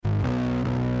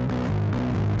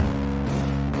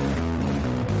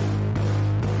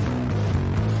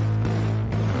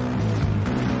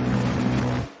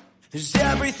There's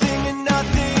everything and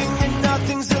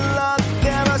nothing's a lot.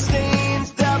 There are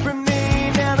stains that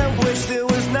remain, and I wish there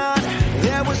was not.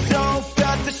 There was hope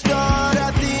at the start,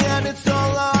 at the end it's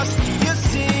all lost. You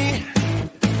see.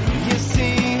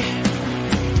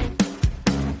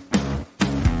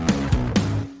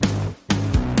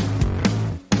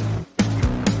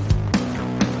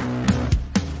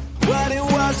 What it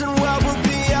was and what will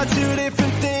be are two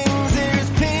different things. There's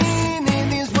pain in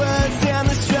these words and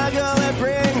the struggle it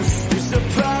brings. There's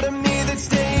a part of me that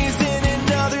stays and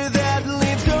another that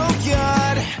leaves. Oh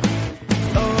God.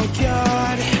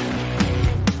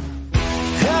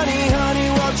 Honey,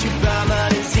 won't you buy my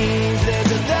disease?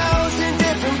 There's 1,000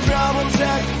 different problems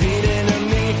that feed into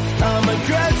me. I'm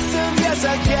aggressive, yes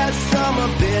I guess I'm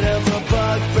a bit of a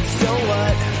bug, but so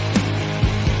what?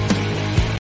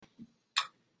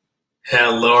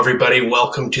 Hello, everybody.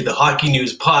 Welcome to the Hockey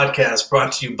News Podcast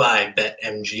brought to you by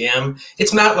BetMGM.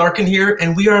 It's Matt Larkin here,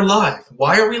 and we are live.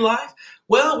 Why are we live?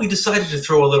 Well, we decided to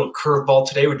throw a little curveball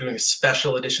today. We're doing a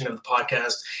special edition of the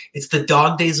podcast. It's the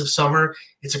dog days of summer.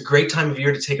 It's a great time of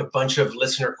year to take a bunch of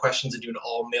listener questions and do an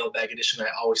all mailbag edition. I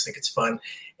always think it's fun.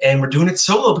 And we're doing it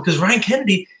solo because Ryan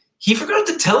Kennedy, he forgot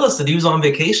to tell us that he was on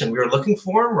vacation. We were looking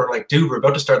for him. We're like, dude, we're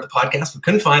about to start the podcast. We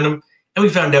couldn't find him. And we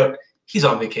found out he's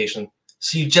on vacation.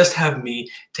 So you just have me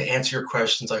to answer your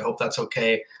questions. I hope that's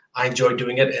okay. I enjoy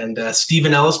doing it. And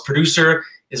Stephen Ellis, producer,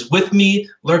 is with me,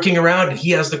 lurking around, and he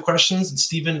has the questions. And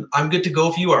Stephen, I'm good to go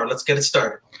if you are. Let's get it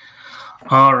started.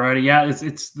 All righty. Yeah,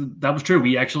 that was true.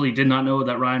 We actually did not know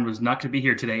that Ryan was not going to be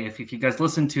here today. If you guys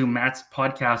listen to Matt's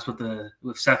podcast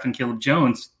with Seth and Caleb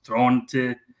Jones, thrown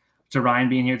to Ryan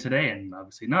being here today, and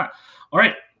obviously not. All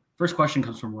right. First question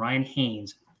comes from Ryan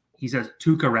Haynes. He says,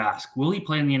 Tuukka Rask, will he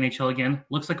play in the NHL again?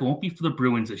 Looks like it won't be for the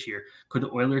Bruins this year. Could the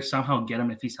Oilers somehow get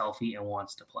him if he's healthy and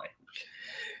wants to play?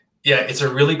 Yeah, it's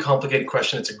a really complicated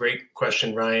question. It's a great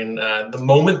question, Ryan. The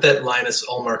moment that Linus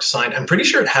Ullmark signed, I'm pretty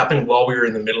sure it happened while we were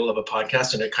in the middle of a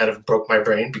podcast, and it kind of broke my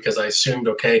brain because I assumed,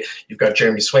 okay, you've got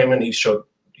Jeremy Swayman.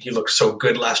 He looked so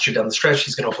good last year down the stretch.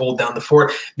 He's going to hold down the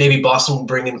fort. Maybe Boston will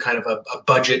bring in kind of a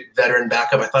budget veteran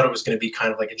backup. I thought it was going to be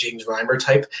kind of like a James Reimer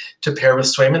type to pair with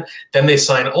Swayman. Then they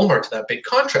sign Ullmark to that big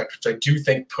contract, which I do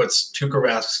think puts Tuukka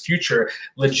Rask's future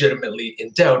legitimately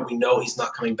in doubt. We know he's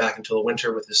not coming back until the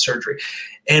winter with his surgery.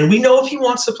 And we know if he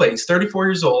wants to play, he's 34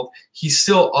 years old. He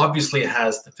still obviously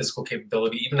has the physical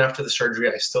capability. Even after the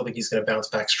surgery, I still think he's going to bounce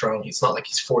back strong. It's not like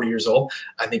he's 40 years old.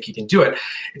 I think he can do it.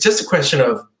 It's just a question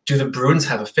of, do the Bruins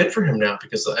have a fit for him now?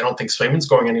 Because I don't think Swayman's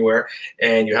going anywhere,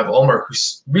 and you have Ullmark,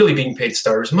 who's really being paid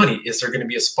starters' money. Is there going to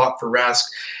be a spot for Rask?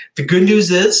 The good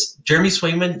news is Jeremy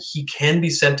Swayman, he can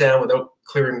be sent down without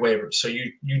clearing waivers. So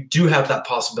you do have that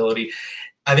possibility.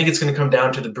 I think it's going to come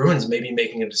down to the Bruins maybe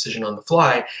making a decision on the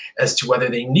fly as to whether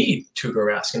they need Tuukka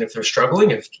Rask. And if they're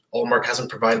struggling, if Ullmark hasn't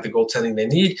provided the goaltending they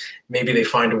need, maybe they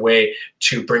find a way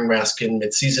to bring Rask in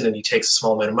midseason and he takes a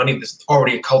small amount of money. There's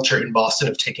already a culture in Boston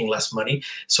of taking less money,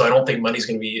 so I don't think money's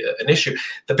going to be an issue.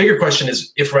 The bigger question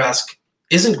is, if Rask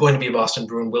isn't going to be a Boston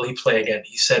Bruin, will he play again?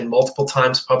 He said multiple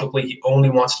times publicly he only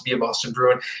wants to be a Boston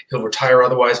Bruin. He'll retire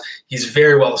otherwise. He's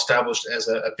very well established as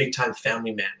a big-time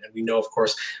family man. And we know, of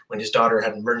course, when his daughter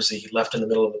had an emergency, he left in the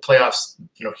middle of the playoffs.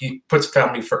 You know, he puts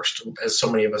family first, as so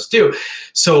many of us do.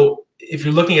 So if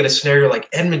you're looking at a scenario like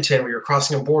Edmonton, where you're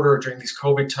crossing a border during these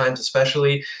COVID times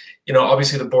especially, you know,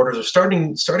 obviously the borders are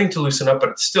starting to loosen up, but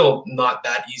it's still not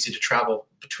that easy to travel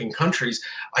between countries.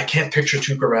 I can't picture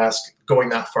Tuukka Rask going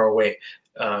that far away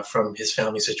from his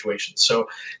family situation. So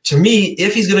to me,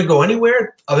 if he's going to go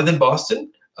anywhere other than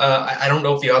Boston, I don't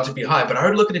know if the odds would be high, but I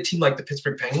would look at a team like the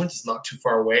Pittsburgh Penguins. It's not too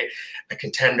far away, a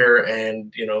contender.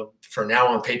 And, you know, for now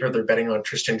on paper, they're betting on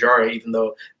Tristan Jarry, even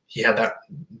though he had that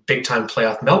big time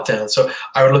playoff meltdown. So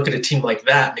I would look at a team like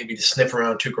that, maybe to sniff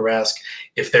around Tuukka Rask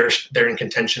if they're in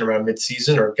contention around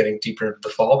midseason or getting deeper into the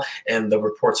fall. And the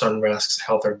reports on Rask's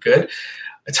health are good.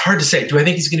 It's hard to say. Do I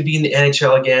think he's going to be in the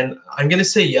NHL again? I'm going to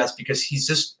say yes, because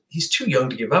he's too young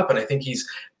to give up. And I think he's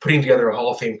putting together a Hall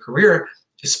of Fame career,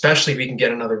 especially if he can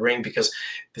get another ring, because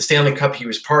the Stanley Cup he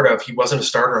was part of, he wasn't a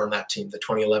starter on that team, the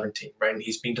 2011 team, right? And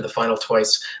he's been to the final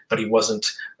twice, but he wasn't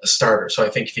a starter. So I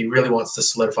think if he really wants to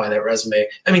solidify that resume,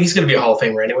 I mean, he's going to be a Hall of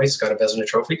Famer anyways. He's got a Vezina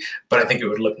trophy, but I think it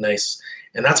would look nice.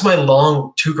 And that's my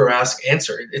long Tuukka Rask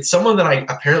answer. It's someone that I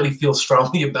apparently feel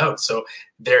strongly about. So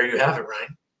there you have it,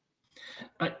 Ryan.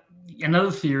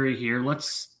 Another theory here.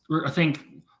 Let's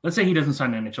say he doesn't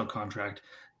sign an NHL contract.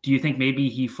 Do you think maybe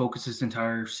he focuses his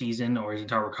entire season or his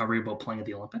entire recovery about playing at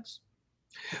the Olympics?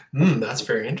 That's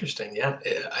very interesting. Yeah,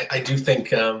 I do think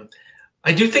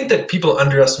that people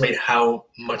underestimate how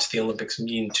much the Olympics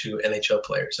mean to NHL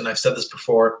players. And I've said this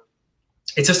before.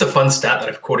 It's just a fun stat that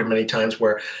I've quoted many times,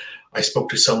 where I spoke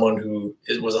to someone who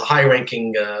was a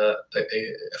high-ranking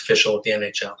official at the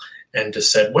NHL and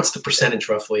just said, what's the percentage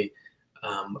roughly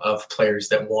of players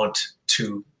that want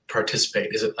to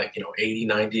participate? Is it 80,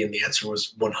 90? And the answer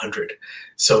was 100.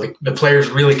 So the players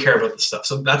really care about this stuff.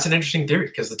 So that's an interesting theory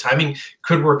because the timing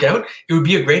could work out. It would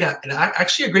be a great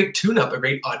tune-up, a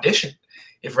great audition.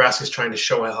 If Rask is trying to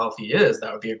show how healthy he is,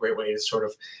 that would be a great way to sort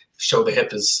of show the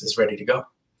hip is ready to go.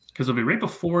 Because it'll be right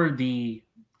before the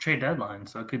trade deadline.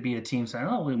 So it could be a team saying,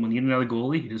 oh, we need another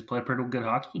goalie. He just played pretty good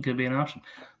hockey. He could be an option.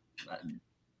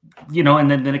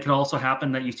 And then it could also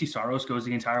happen that you see Saros goes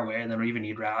the entire way and then we even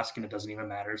need Rask and it doesn't even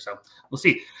matter. So we'll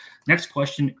see. Next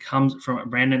question comes from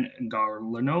Brandon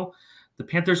Garlino. The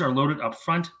Panthers are loaded up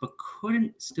front, but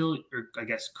could still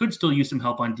use some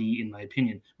help on D, in my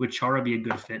opinion. Would Chara be a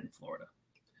good fit in Florida?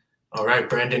 All right,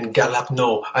 Brandon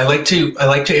Galapno. I like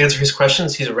to answer his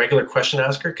questions. He's a regular question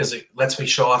asker because it lets me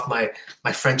show off my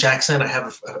French accent. I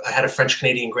had a French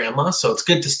Canadian grandma, so it's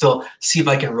good to still see if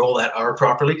I can roll that R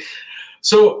properly.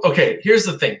 So, okay, here's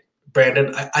the thing,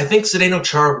 Brandon. I think Zdeno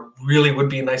Chara really would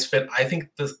be a nice fit. I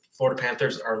think the Florida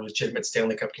Panthers are a legitimate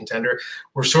Stanley Cup contender.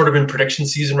 We're sort of in prediction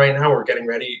season right now. We're getting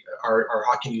ready our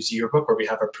Hockey News yearbook where we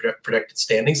have our predicted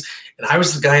standings. And I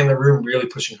was the guy in the room really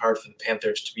pushing hard for the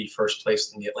Panthers to be first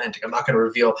place in the Atlantic. I'm not going to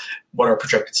reveal what our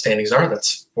projected standings are.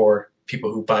 That's for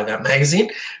people who buy that magazine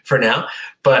for now.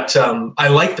 But I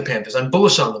like the Panthers. I'm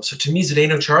bullish on them. So to me,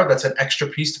 Zdeno Chara, that's an extra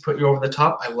piece to put you over the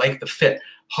top. I like the fit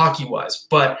hockey-wise.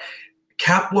 But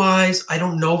cap-wise, I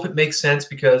don't know if it makes sense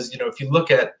because, if you look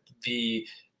at the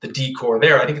D core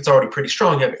there, I think it's already pretty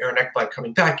strong. You have Aaron Ekblad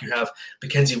coming back. You have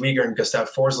Mackenzie Weegar and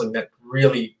Gustav Forsling that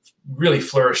really, really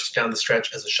flourished down the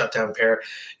stretch as a shutdown pair.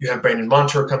 You have Brandon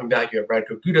Montour coming back. You have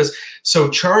Radko Gudas. So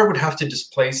Chara would have to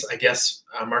displace, I guess,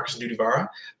 Marcus Nudivara,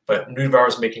 but Nudivara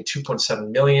is making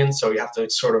 $2.7 million, so you have to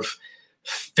sort of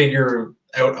figure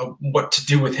out what to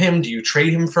do with him. Do you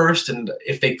trade him first? And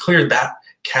if they cleared that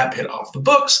cap hit off the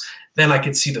books, then I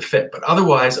could see the fit. But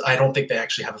otherwise, I don't think they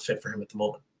actually have a fit for him at the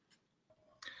moment.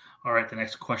 All right, the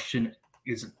next question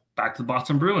is back to the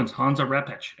Boston Bruins. Hansa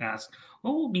Repich asks,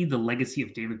 what will be the legacy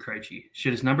of David Krejci?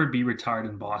 Should his number be retired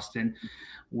in Boston?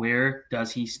 Where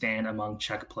does he stand among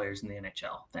Czech players in the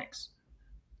NHL? Thanks.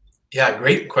 Yeah,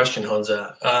 great question,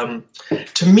 Hansa.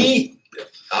 To me,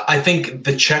 I think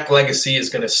the Czech legacy is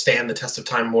going to stand the test of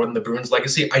time more than the Bruins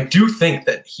legacy. I do think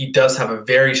that he does have a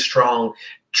very strong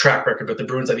track record with the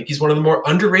Bruins. I think he's one of the more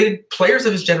underrated players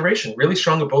of his generation, really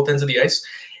strong at both ends of the ice.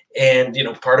 And,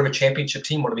 part of a championship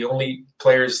team, one of the only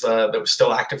players that was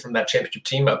still active from that championship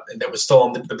team that was still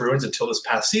on the Bruins until this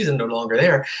past season, no longer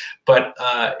there. But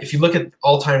if you look at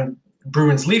all-time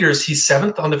Bruins leaders, he's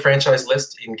 7th on the franchise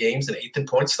list in games and 8th in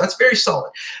points. So that's very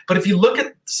solid. But if you look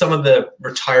at some of the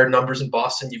retired numbers in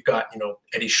Boston, you've got,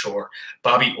 Eddie Shore,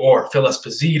 Bobby Orr, Phil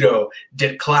Esposito,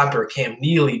 Dick Clapper, Cam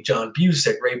Neely, John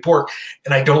Busick, Ray Bourque.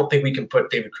 And I don't think we can put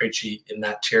David Krejci in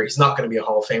that tier. He's not going to be a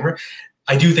Hall of Famer.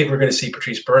 I do think we're going to see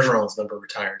Patrice Bergeron's number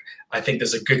retired. I think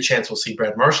there's a good chance we'll see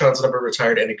Brad Marchand's number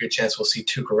retired and a good chance we'll see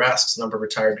Tuukka Rask's number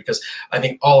retired because I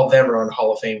think all of them are on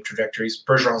Hall of Fame trajectories.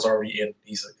 Bergeron's already in.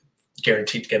 He's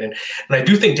guaranteed to get in. And I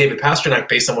do think David Pastrnak,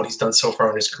 based on what he's done so far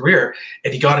in his career,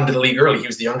 and he got into the league early. He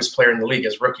was the youngest player in the league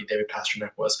as rookie, David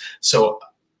Pastrnak was. So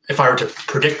if I were to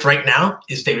predict right now,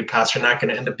 is David Pastrnak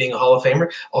going to end up being a Hall of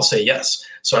Famer? I'll say yes.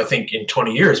 So I think in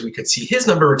 20 years, we could see his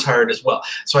number retired as well.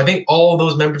 So I think all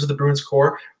those members of the Bruins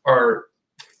core are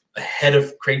ahead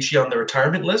of Krejci on the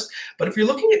retirement list. But if you're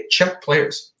looking at Czech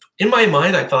players, in my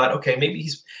mind, I thought, okay, maybe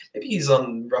he's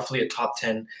on roughly a top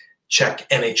 10 Czech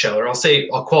NHL, or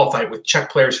I'll qualify it with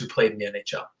Czech players who played in the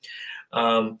NHL.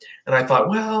 And I thought,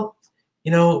 well,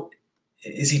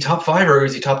 is he top 5 or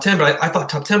is he top 10? But I thought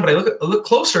top 10, but I look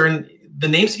closer, and the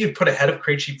names that you'd put ahead of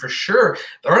Krejci for sure,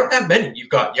 there aren't that many. You've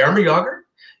got Jaromir Jagr,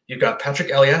 you've got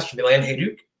Patrick Elias, Milan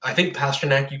Hajduk. I think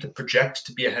Pastrnak you can project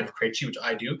to be ahead of Krejci, which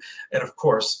I do. And of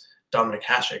course, Dominik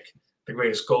Hasek, the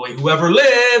greatest goalie who ever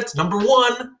lived, number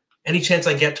 1. Any chance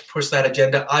I get to push that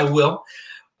agenda, I will.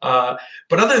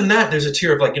 But other than that, there's a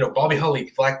tier of Bobby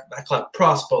Hully, Václav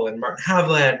Prospal, and Martin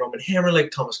Havlat, Roman Hamrlik,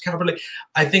 Thomas Kaberle.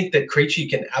 I think that Krejci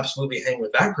can absolutely hang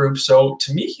with that group. So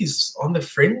to me, he's on the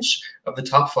fringe of the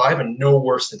top 5 and no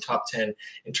worse than top 10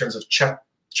 in terms of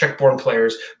Czech-born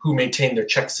players who maintain their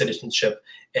Czech citizenship.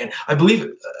 And I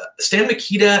believe Stan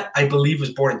Mikita,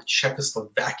 was born in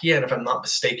Czechoslovakia, and if I'm not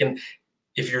mistaken,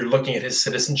 if you're looking at his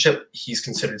citizenship, he's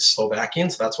considered Slovakian,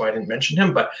 so that's why I didn't mention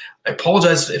him. But I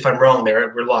apologize if I'm wrong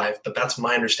there. We're live, but that's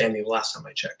my understanding the last time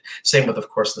I checked. Same with, of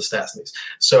course, the Stastnys.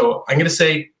 So I'm going to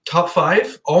say top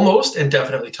 5, almost, and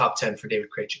definitely top 10 for David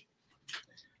Krejci.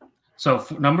 So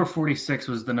number 46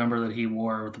 was the number that he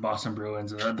wore with the Boston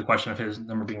Bruins. The question of his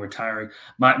number being retiring.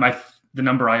 The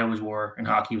number I always wore in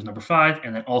hockey was number 5,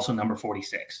 and then also number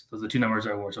 46. Those are the two numbers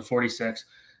I wore. So 46,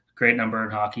 great number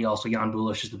in hockey. Also, Jan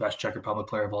Bulish is the best Czech Republic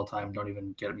player of all time. Don't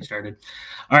even get me started.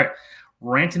 All right.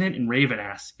 Rantanen and Raven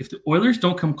asks, if the Oilers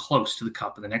don't come close to the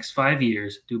Cup in the next 5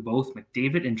 years, do both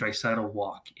McDavid and Draisaitl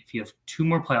walk? If you have 2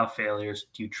 more playoff failures,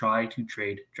 do you try to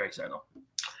trade Draisaitl?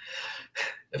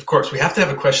 Of course, we have to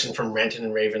have a question from Rantanen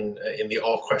and Raven in the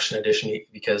all question edition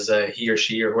because he or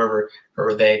she or whoever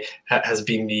they has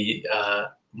been the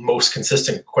most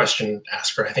consistent question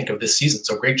asker, I think, of this season.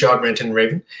 So great job, Rantanen and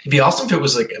Raven. It'd be awesome if it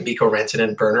was like a Mikko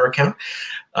Rantanen burner account.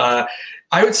 I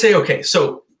would say, okay,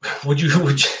 so would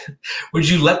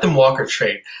you let them walk or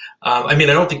trade? I mean,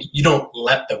 I don't think you don't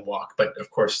let them walk, but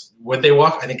of course, would they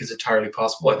walk? I think it's entirely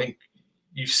possible. I think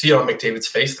you see on McDavid's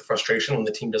face the frustration when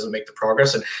the team doesn't make the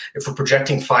progress. And if we're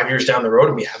projecting 5 years down the road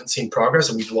and we haven't seen progress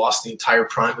and we've lost the entire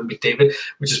prime of McDavid,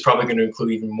 which is probably going to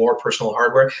include even more personal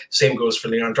hardware, same goes for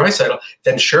Leon Draisaitl,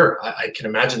 then sure, I can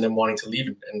imagine them wanting to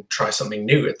leave and try something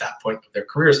new at that point of their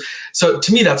careers. So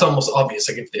to me, that's almost obvious.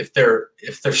 Like if they're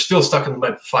still stuck in the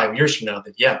mud 5 years from now,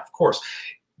 then yeah, of course.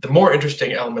 The more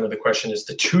interesting element of the question is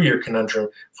the 2-year conundrum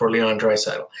for Leon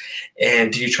Draisaitl.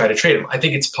 And do you try to trade him? I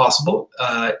think it's possible.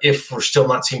 If we're still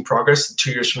not seeing progress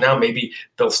 2 years from now, maybe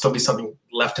there'll still be something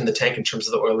left in the tank in terms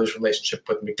of the Oilers' relationship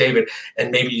with McDavid, and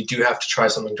maybe you do have to try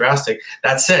something drastic.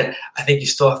 That said, I think you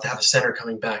still have to have a center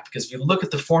coming back, because if you look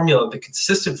at the formula, the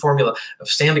consistent formula of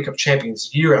Stanley Cup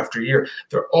champions year after year,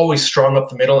 they're always strong up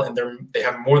the middle, and they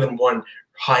have more than one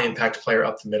high-impact player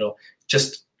up the middle,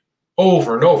 just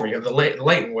over and over. You have the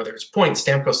Lightning, whether it's Point,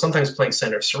 Stamkos sometimes playing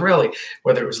center, Cirelli,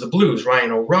 whether it was the Blues,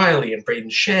 Ryan O'Reilly and Braden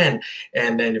Shen,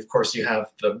 and then, of course, you have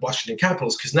the Washington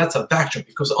Capitals, Kuznetsov, Backstrom.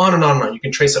 It goes on and on and on. You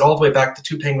can trace it all the way back to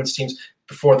 2 Penguins teams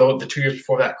before the 2 years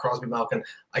before that, Crosby, Malkin.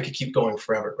 I could keep going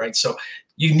forever, right? So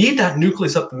you need that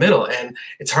nucleus up the middle, and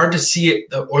it's hard to see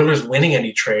the Oilers winning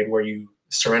any trade where you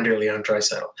surrender Leon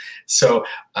Draisaitl. So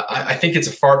I think it's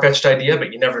a far-fetched idea,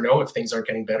 but you never know if things aren't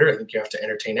getting better. I think you have to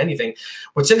entertain anything.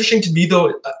 What's interesting to me,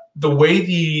 though, the way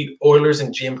the Oilers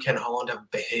and GM Ken Holland have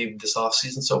behaved this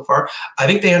offseason so far, I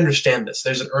think they understand this.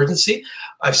 There's an urgency.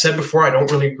 I've said before, I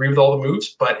don't really agree with all the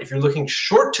moves, but if you're looking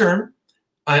short-term,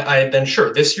 I then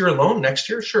sure, this year alone, next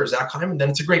year, sure, Zach Hyman, then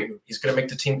it's a great move. He's going to make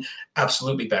the team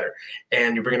absolutely better.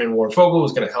 And you're bringing in Warren Fogle,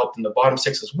 who's going to help in the bottom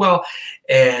 6 as well.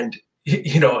 And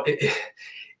you know,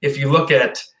 if you look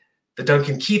at the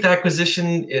Duncan Keith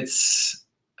acquisition,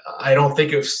 I don't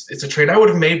think it's a trade I would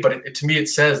have made, but to me it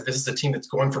says this is a team that's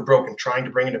going for broke and trying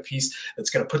to bring in a piece that's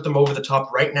going to put them over the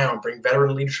top right now and bring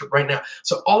veteran leadership right now.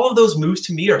 So all of those moves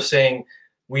to me are saying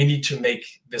we need to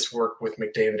make this work with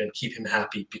McDavid and keep him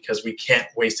happy, because we can't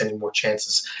waste any more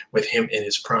chances with him in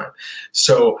his prime.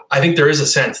 So I think there is a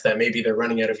sense that maybe they're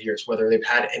running out of years. Whether they've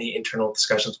had any internal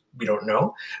discussions, we don't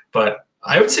know, but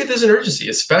I would say there's an urgency,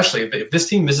 especially if this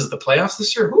team misses the playoffs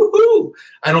this year. Woohoo!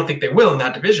 I don't think they will in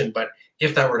that division, but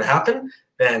if that were to happen,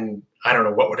 then I don't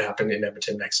know what would happen in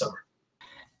Edmonton next summer.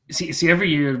 See, every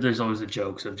year there's always the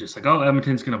jokes of just like, oh,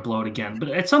 Edmonton's going to blow it again. But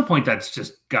at some point, that's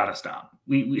just got to stop.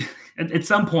 We at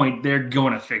some point, they're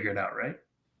going to figure it out, right?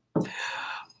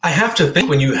 I have to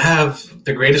think when you have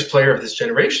the greatest player of this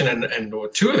generation and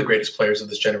 2 of the greatest players of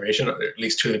this generation, or at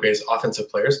least 2 of the greatest offensive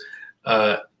players,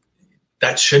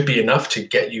 that should be enough to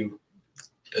get you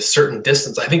a certain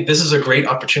distance. I think this is a great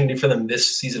opportunity for them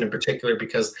this season in particular,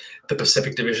 because the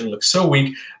Pacific Division looks so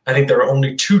weak. I think there are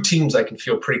only 2 teams I can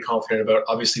feel pretty confident about,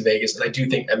 obviously Vegas, and I do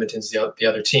think Edmonton's the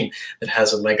other team that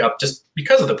has a leg up just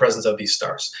because of the presence of these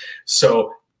stars.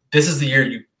 So this is the year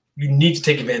you need to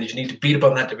take advantage. You need to beat up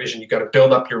on that division. You got to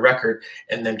build up your record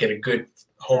and then get a good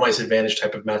home ice advantage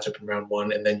type of matchup in round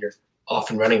 1, and then you're off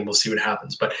and running. We'll see what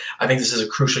happens. But I think this is a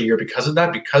crucial year because of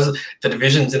that, because the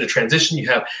division's in a transition. You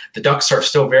have the Ducks are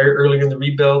still very early in the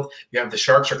rebuild. You have the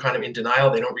Sharks are kind of in denial.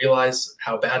 They don't realize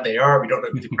how bad they are. We don't know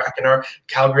who the Kraken are.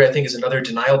 Calgary, I think, is another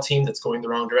denial team that's going the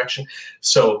wrong direction.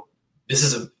 So this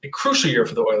is a crucial year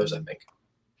for the Oilers, I think.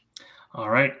 All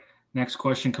right. Next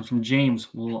question comes from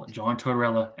James. Will John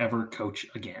Tortorella ever coach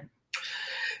again?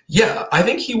 Yeah, I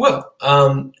think he will.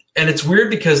 And it's weird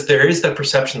because there is that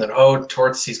perception that,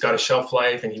 Torts, he's got a shelf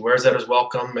life and he wears that as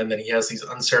welcome, and then he has these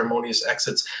unceremonious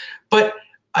exits. But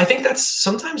I think that's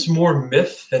sometimes more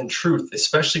myth than truth,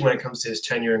 especially when it comes to his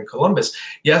tenure in Columbus.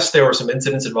 Yes, there were some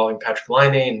incidents involving Patrick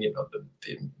Laine and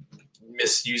the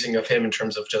misusing of him in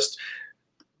terms of just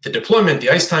the deployment, the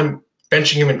ice time,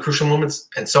 benching him in crucial moments,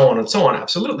 and so on,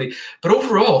 absolutely. But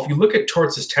overall, if you look at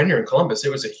Torts' tenure in Columbus,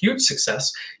 it was a huge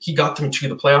success. He got them to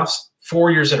the playoffs 4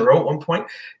 years in a row at one point.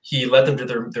 He led them to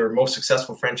their most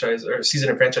successful franchise or season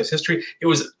in franchise history. It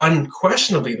was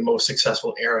unquestionably the most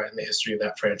successful era in the history of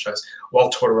that franchise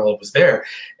while Tortorella was there.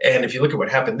 And if you look at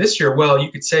what happened this year, well, you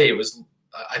could say it was,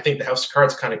 I think the house of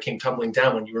cards kind of came tumbling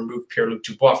down when you removed Pierre-Luc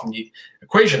Dubois from the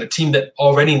equation, a team that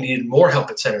already needed more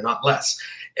help at center, not less.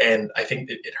 And I think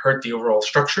it hurt the overall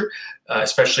structure,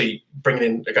 especially bringing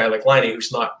in a guy like Laine,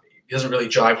 he doesn't really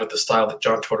jive with the style that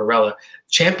John Tortorella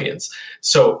champions.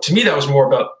 So to me, that was more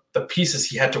about the pieces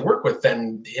he had to work with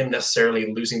than him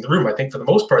necessarily losing the room. I think for the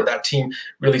most part, that team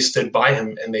really stood by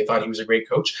him and they thought he was a great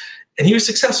coach and he was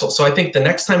successful. So I think the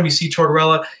next time we see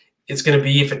Tortorella, it's going to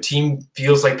be if a team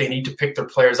feels like they need to pick their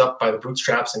players up by the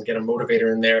bootstraps and get a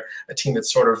motivator in there, a team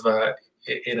that's sort of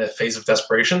in a phase of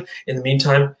desperation. In the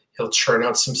meantime, he'll churn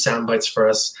out some sound bites for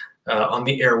us on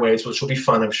the airwaves, which will be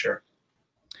fun, I'm sure.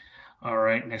 All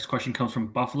right. Next question comes from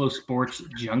Buffalo Sports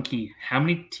Junkie. How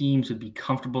many teams would be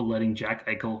comfortable letting Jack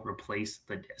Eichel replace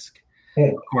the disc?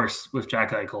 Of course, with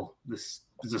Jack Eichel, this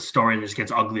is a story that just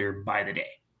gets uglier by the day.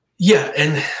 Yeah,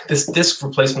 and this disc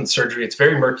replacement surgery, it's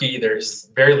very murky. There's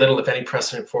very little, if any,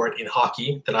 precedent for it in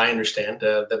hockey that I understand,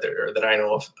 that I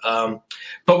know of.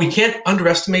 But we can't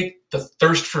underestimate the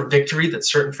thirst for victory that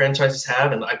certain franchises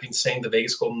have. And I've been saying the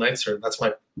Vegas Golden Knights, that's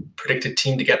my predicted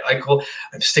team to get Eichel.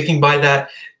 I'm sticking by that.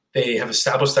 They have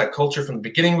established that culture from the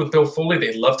beginning with Bill Foley.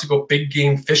 They love to go big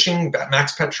game fishing.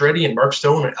 Max Pacioretty and Mark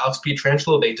Stone and Alex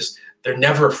Pietrangelo, they're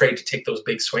never afraid to take those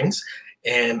big swings.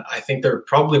 And I think they're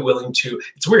probably willing to.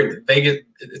 It's weird. Vegas,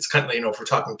 it's kind of, if we're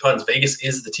talking puns, Vegas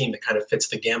is the team that kind of fits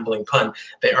the gambling pun.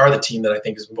 They are the team that I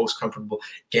think is most comfortable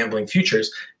gambling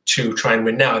futures to try and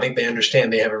win now. I think they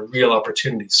understand they have a real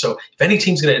opportunity. So if any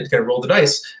team's going to roll the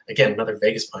dice, again, another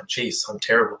Vegas pun. Jeez, I'm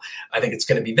terrible. I think it's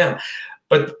going to be them.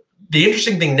 But the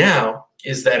interesting thing now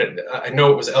is that I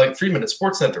know it was Elliot Friedman at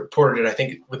Sportsnet that reported it, I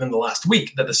think, within the last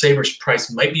week, that the Sabres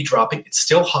price might be dropping. It's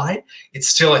still high. It's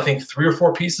still, I think, 3 or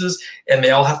 4 pieces, and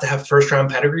they all have to have first-round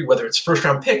pedigree, whether it's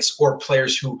first-round picks or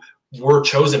players who were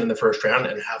chosen in the first round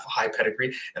and have a high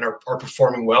pedigree and are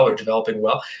performing well or developing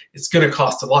well. It's going to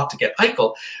cost a lot to get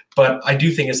Eichel, but I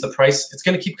do think as the price, it's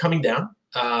going to keep coming down,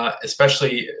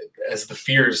 especially as the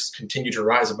fears continue to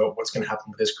rise about what's going to happen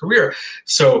with his career.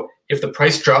 So if the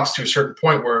price drops to a certain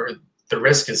point where the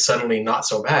risk is suddenly not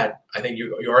so bad, I think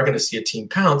you are going to see a team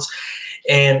pounce.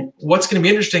 And what's going to be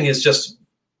interesting is just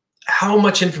how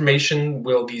much information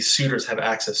will these suitors have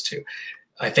access to.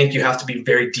 I think you have to be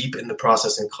very deep in the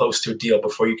process and close to a deal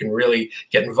before you can really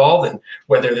get involved. And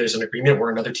whether there's an agreement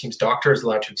where another team's doctor is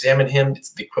allowed to examine him,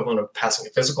 it's the equivalent of passing a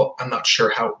physical. I'm not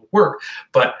sure how it will work,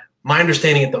 but my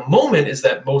understanding at the moment is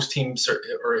that most teams,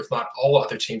 or if not all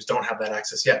other teams, don't have that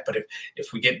access yet. But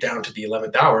if we get down to the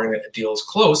 11th hour and a deal is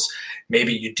close,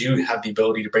 maybe you do have the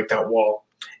ability to break that wall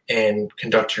and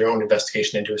conduct your own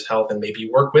investigation into his health and maybe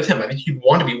work with him. I think you'd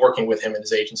want to be working with him and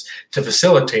his agents to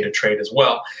facilitate a trade as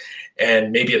well.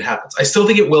 And maybe it happens. I still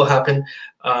think it will happen,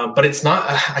 but it's not.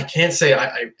 I can't say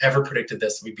I ever predicted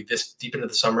this. We'd be this deep into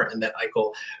the summer and that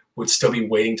Eichel would still be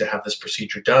waiting to have this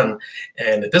procedure done.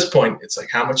 And at this point, it's like,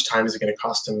 how much time is it going to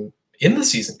cost him in the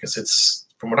season? Because it's,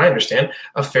 from what I understand,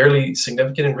 a fairly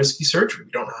significant and risky surgery.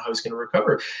 We don't know how he's going to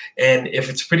recover. And if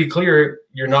it's pretty clear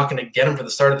you're not going to get him for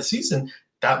the start of the season,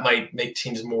 that might make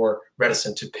teams more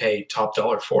reticent to pay top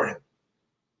dollar for him.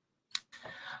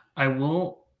 I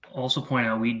will also point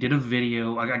out, we did a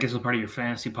video, I guess it was part of your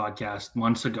fantasy podcast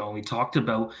months ago, and we talked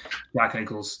about Jack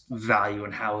Eichel's value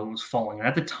and how it was falling. And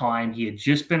at the time, he had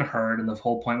just been hurt, and the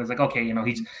whole point was like, okay, he's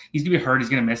going to be hurt, he's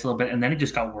going to miss a little bit, and then it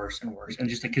just got worse and worse, and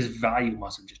just like his value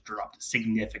must have just dropped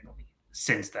significantly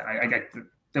since then.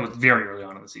 That was very early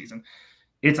on in the season.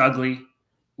 It's ugly.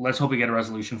 Let's hope we get a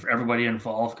resolution for everybody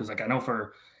involved, because I know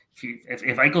if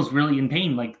Eichel's really in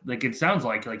pain, like it sounds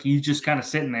like he's just kind of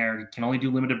sitting there, can only do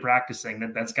limited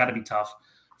practicing, that's got to be tough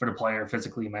for the player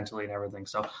physically, mentally, and everything.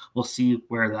 So we'll see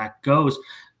where that goes.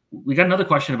 We got another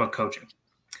question about coaching.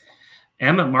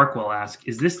 Emmett Markwell asks,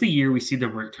 is this the year we see the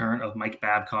return of Mike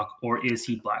Babcock, or is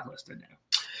he blacklisted now?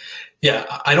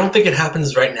 Yeah, I don't think it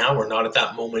happens right now. We're not at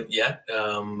that moment yet.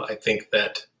 I think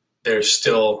that there's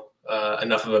still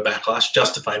enough of a backlash,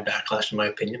 justified backlash, in my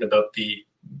opinion, about the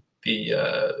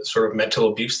sort of mental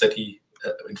abuse that he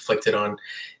inflicted on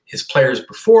his players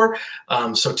before.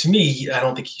 So to me, I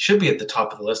don't think he should be at the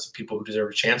top of the list of people who deserve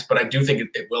a chance, but I do think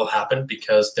it will happen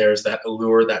because there's that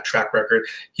allure, that track record.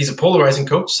 He's a polarizing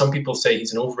coach. Some people say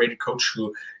he's an overrated coach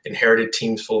who inherited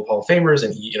teams full of Hall of Famers,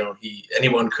 and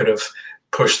anyone could have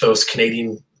pushed those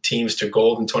Canadian teams to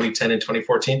gold in 2010 and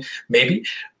 2014, maybe.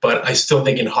 But I still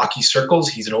think in hockey circles,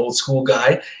 he's an old school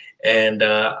guy. And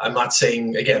I'm not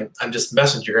saying, again, I'm just the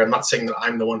messenger here. I'm not saying that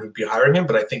I'm the one who'd be hiring him,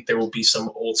 but I think there will be some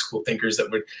old school thinkers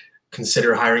that would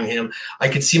consider hiring him. I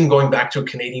could see him going back to a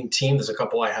Canadian team. There's a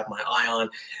couple I have my eye on.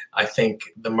 I think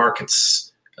the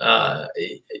market's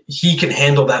he can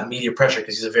handle that media pressure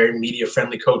because he's a very media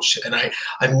friendly coach. And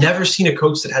I've never seen a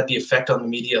coach that had the effect on the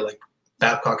media like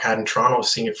Babcock had in Toronto,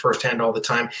 seeing it firsthand all the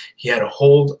time. He had a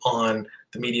hold on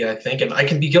the media, I think, and I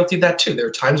can be guilty of that too. There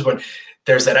are times when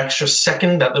there's that extra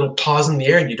second, that little pause in the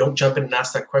air, and you don't jump in and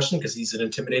ask that question because he's an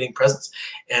intimidating presence.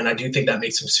 And I do think that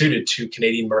makes him suited to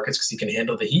Canadian markets because he can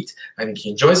handle the heat. I think he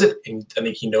enjoys it, and I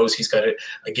think he knows he's got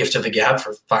a gift of the gab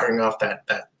for firing off that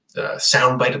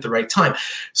sound bite at the right time.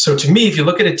 So to me, if you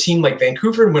look at a team like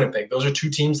Vancouver and Winnipeg, those are two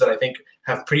teams that I think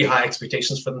have pretty high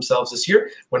expectations for themselves this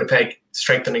year. Winnipeg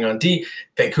strengthening on D,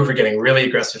 Vancouver getting really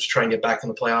aggressive to try and get back in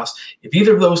the playoffs. If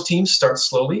either of those teams start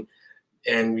slowly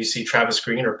and we see Travis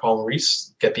Green or Paul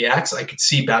Maurice get the axe, I could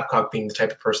see Babcock being the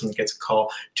type of person that gets a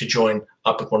call to join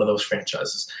up with one of those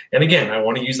franchises. And again, I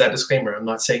want to use that disclaimer. I'm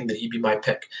not saying that he'd be my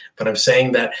pick, but I'm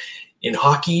saying that in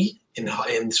hockey,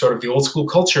 in sort of the old school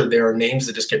culture, there are names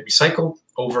that just get recycled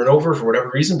over and over for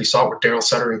whatever reason. We saw it with Daryl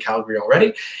Sutter in Calgary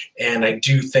already. And I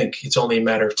do think it's only a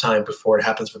matter of time before it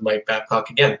happens with Mike Babcock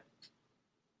again.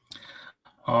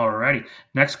 All righty.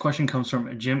 Next question comes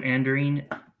from Jim Anderine.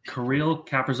 Kirill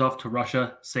Kaprizov to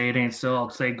Russia. Say it ain't so. I'll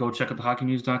say go check out the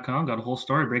hockeynews.com. Got a whole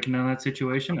story breaking down that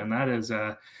situation. And that is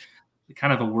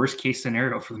kind of a worst case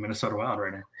scenario for the Minnesota Wild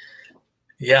right now.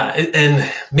 Yeah. And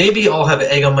maybe I'll have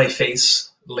egg on my face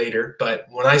later, but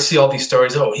when I see all these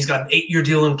stories, he's got an 8-year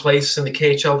deal in place in the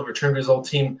KHL to return to his old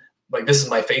team, like this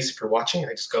is my face if you're watching, I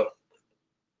just go,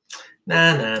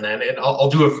 nah. And I'll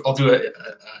do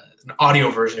an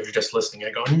audio version if you're just listening. I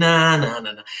go,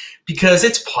 nah, because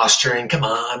it's posturing. Come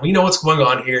on, we know what's going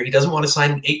on here. He doesn't want to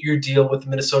sign an 8-year deal with the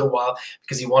Minnesota Wild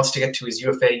because he wants to get to his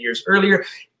UFA years earlier.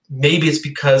 Maybe it's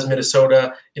because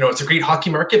Minnesota, it's a great hockey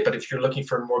market, but if you're looking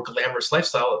for a more glamorous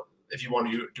lifestyle, if you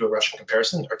want to do a Russian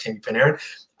comparison, Artemi Panarin,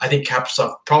 I think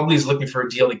Kaprizov probably is looking for a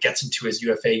deal that gets him to his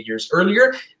UFA years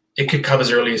earlier. It could come as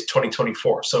early as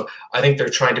 2024. So I think they're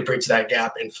trying to bridge that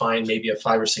gap and find maybe a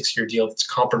 5 or 6 year deal that's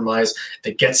compromised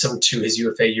that gets him to his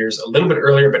UFA years a little bit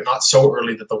earlier, but not so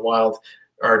early that the Wild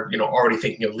are already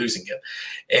thinking of losing him.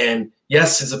 And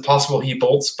yes, is it possible he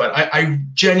bolts? But I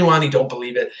genuinely don't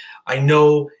believe it. I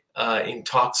know in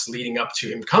talks leading up to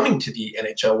him coming to the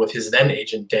NHL with his then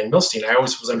agent, Dan Milstein, I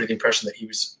always was under the impression that he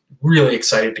was really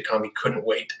excited to come. He couldn't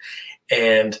wait.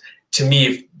 And to me,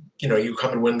 if you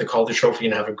come and win the Calder Trophy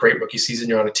and have a great rookie season,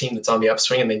 you're on a team that's on the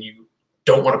upswing, and then you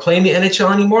don't want to play in the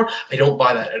NHL anymore, I don't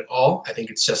buy that at all. I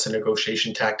think it's just a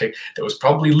negotiation tactic that was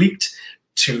probably leaked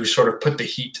to sort of put the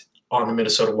heat on the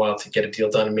Minnesota Wild to get a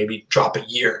deal done and maybe drop a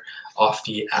year off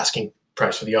the asking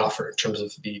price for the offer in terms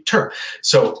of the term.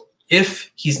 So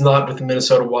if he's not with the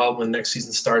Minnesota Wild when next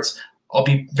season starts, I'll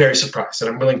be very surprised.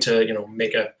 And I'm willing to,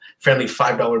 make a friendly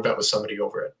 $5 bet with somebody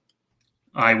over it.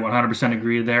 I 100%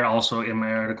 agree there. Also, in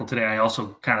my article today, I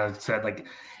also kind of said,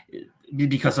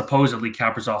 because supposedly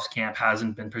Kaprizov's camp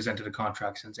hasn't been presented a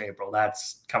contract since April.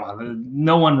 Come on.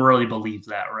 No one really believes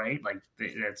that, right?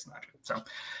 It's not good. So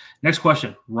next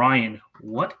question, Ryan,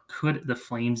 what could the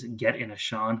Flames get in a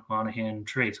Sean Monahan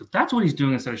trade? So that's what he's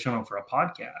doing instead of showing up for a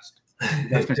podcast.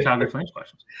 That's Miss Calgary Flames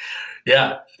questions.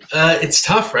 Yeah, it's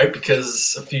tough, right?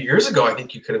 Because a few years ago, I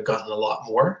think you could have gotten a lot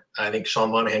more. I think Sean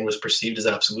Monahan was perceived as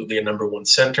absolutely a number one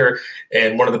center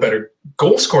and one of the better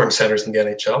goal-scoring centers in the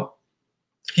NHL.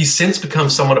 He's since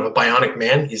become somewhat of a bionic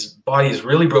man. His body is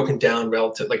really broken down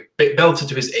relative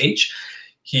to his age.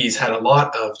 He's had a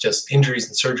lot of just injuries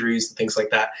and surgeries and things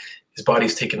like that. His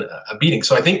body's taken a beating.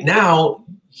 So I think now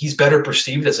he's better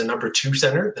perceived as a number 2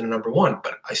 center than a number 1,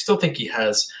 but I still think he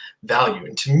has value.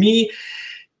 And to me,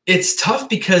 it's tough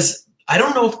because I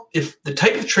don't know if the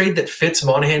type of trade that fits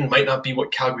Monahan might not be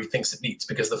what Calgary thinks it needs,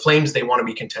 because the Flames, they want to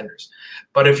be contenders.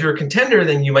 But if you're a contender,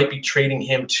 then you might be trading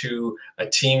him to a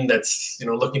team that's,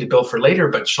 looking to build for later.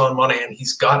 But Sean Monahan,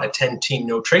 he's got a 10-team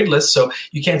no trade list. So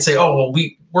you can't say,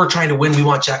 we're trying to win. We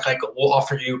want Jack Eichel. We'll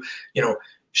offer you,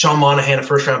 Sean Monahan, a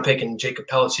first-round pick, and Jacob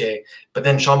Pelletier. But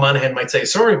then Sean Monahan might say,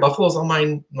 sorry, Buffalo's on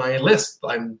my list.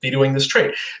 I'm vetoing this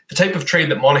trade. The type of trade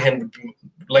that Monahan would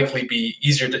likely be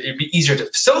easier to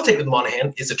facilitate with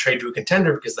Monahan is a trade to a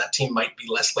contender, because that team might be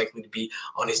less likely to be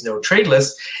on his no-trade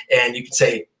list. And you could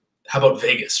say, how about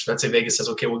Vegas? Let's say Vegas says,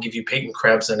 okay, we'll give you Peyton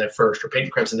Krebs in a first or Peyton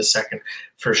Krebs in a second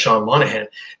for Sean Monahan.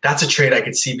 That's a trade I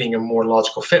could see being a more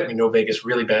logical fit. We know Vegas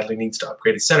really badly needs to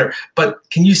upgrade its center. But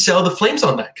can you sell the Flames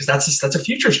on that? Because that's a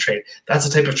futures trade. That's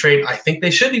the type of trade I think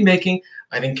they should be making.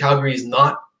 I think Calgary is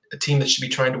not a team that should be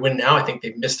trying to win now. I think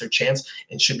they've missed their chance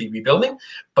and should be rebuilding.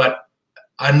 But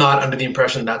I'm not under the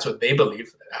impression that's what they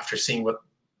believe after seeing what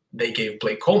they gave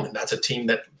Blake Coleman. That's a team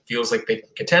that feels like they can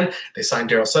contend. They signed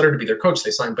Daryl Sutter to be their coach.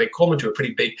 They signed Blake Coleman to a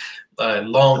pretty big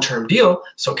long-term deal.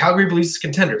 So Calgary believes it's a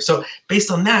contender. So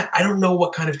based on that, I don't know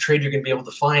what kind of trade you're going to be able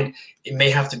to find. It may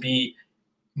have to be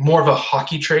more of a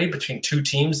hockey trade between two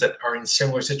teams that are in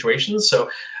similar situations. So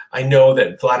I know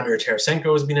that Vladimir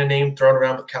Tarasenko has been a name thrown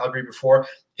around with Calgary before.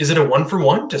 Is it a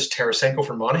 1-for-1? Just Tarasenko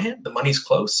for Monahan? The money's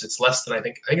close. It's less than I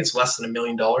think it's less than $1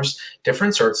 million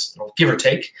difference, or it's give or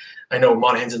take. I know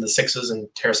Monahan's in the 6s and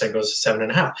Tarasenko's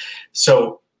 7.5.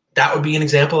 So that would be an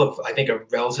example of, I think, a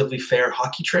relatively fair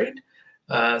hockey trade.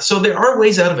 So there are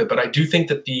ways out of it, but I do think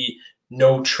that the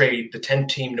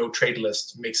 10-team no trade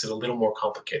list makes it a little more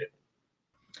complicated.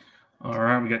 All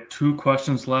right, we got 2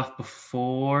 questions left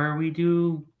before we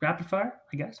do rapid fire,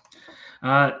 I guess.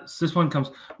 So this one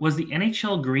comes, was the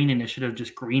NHL Green Initiative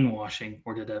just greenwashing,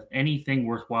 or did it have anything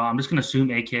worthwhile? I'm just going to assume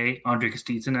AK Andre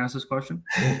Kostitsyn asked this question.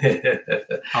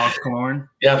 Alex Killorn?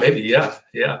 Yeah, maybe. Yeah.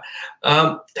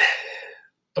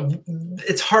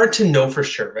 It's hard to know for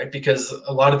sure, right? Because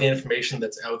a lot of the information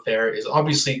that's out there is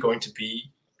obviously going to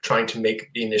be trying to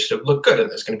make the initiative look good, and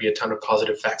there's going to be a ton of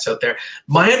positive facts out there.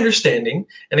 My understanding,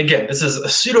 and again, this is a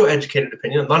pseudo-educated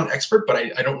opinion, I'm not an expert, but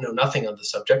I don't know nothing on the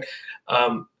subject.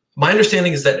 My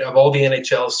understanding is that of all the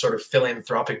NHL's sort of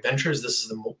philanthropic ventures, this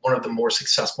is one of the more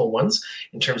successful ones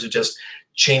in terms of just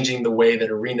changing the way that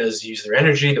arenas use their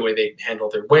energy, the way they handle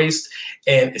their waste,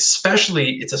 and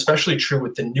it's especially true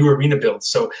with the new arena builds.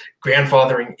 So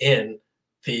grandfathering in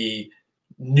the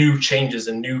new changes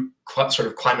and new sort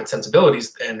of climate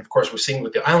sensibilities. And of course, we're seeing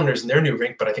with the Islanders in their new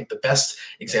rink, but I think the best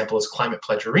example is Climate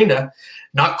Pledge Arena,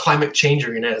 not Climate Change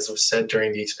Arena, as was said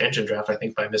during the expansion draft, I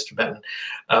think by Mr. Bettman.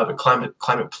 But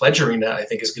Climate Pledge Arena, I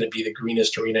think, is going to be the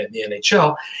greenest arena in the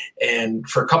NHL. And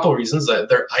for a couple of reasons,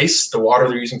 their ice, the water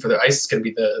they're using for their ice is going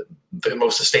to be the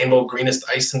most sustainable, greenest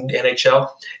ice in the NHL.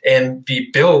 And the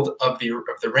build of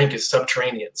the rink is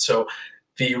subterranean. So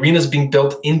the arena is being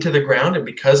built into the ground, and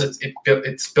because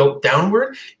it's built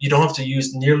downward, you don't have to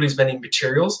use nearly as many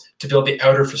materials to build the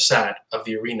outer facade of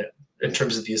the arena in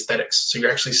terms of the aesthetics. So you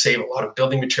actually save a lot of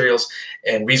building materials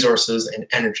and resources and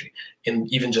energy in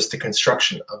even just the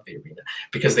construction of the arena,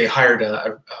 because they hired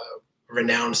a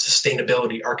renowned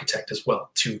sustainability architect as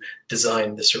well to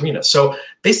design this arena. So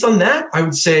based on that, I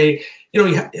would say,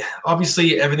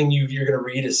 obviously everything you're going to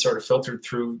read is sort of filtered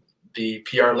through the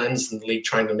PR lens and the league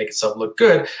trying to make itself look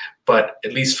good. But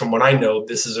at least from what I know,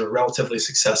 this is a relatively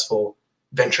successful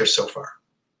venture so far.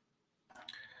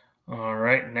 All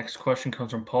right. Next question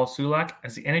comes from Paul Sulak.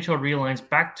 As the NHL realigns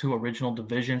back to original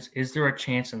divisions, is there a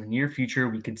chance in the near future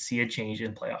we could see a change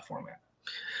in playoff format?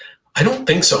 I don't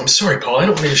think so. I'm sorry, Paul. I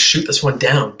don't want to just shoot this one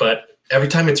down, but every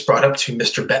time it's brought up to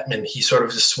Mr. Bettman, he sort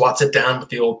of just swats it down with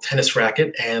the old tennis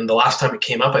racket. And the last time it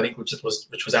came up, I think, which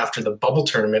was after the bubble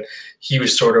tournament, he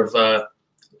was sort of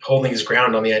holding his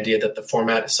ground on the idea that the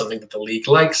format is something that the league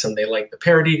likes and they like the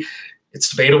parity. It's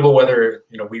debatable whether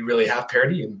we really have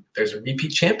parity, and there's a repeat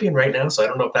champion right now, so I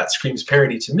don't know if that screams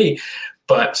parity to me.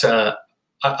 But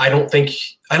I don't think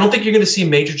you're going to see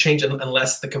major change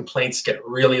unless the complaints get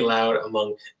really loud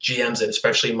among GMs and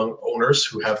especially among owners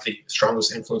who have the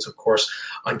strongest influence, of course,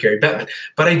 on Gary Bettman.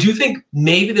 But I do think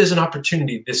maybe there's an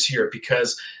opportunity this year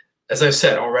because, as I've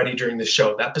said already during the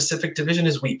show, that Pacific Division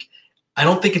is weak. I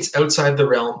don't think it's outside the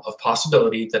realm of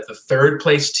possibility that the third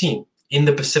place team in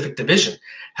the Pacific Division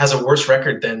has a worse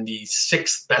record than the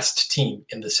 6th best team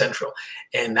in the Central.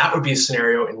 And that would be a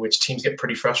scenario in which teams get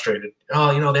pretty frustrated. The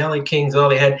LA Kings,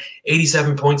 they had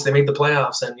 87 points, they made the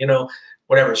playoffs. And,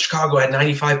 whatever, Chicago had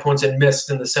 95 points and missed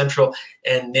in the Central.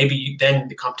 And maybe then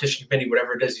the competition committee,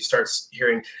 whatever it is, you start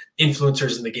hearing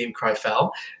influencers in the game cry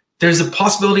foul. There's a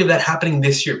possibility of that happening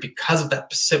this year because of that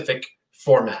Pacific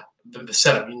format, the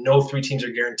setup. 3 teams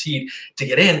are guaranteed to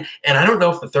get in. And I don't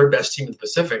know if the third best team in the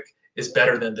Pacific is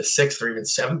better than the 6th or even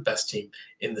 7th best team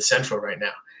in the Central right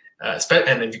now.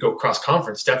 And if you go cross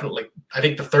conference, definitely, I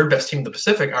think the third best team in the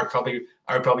Pacific I would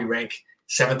probably rank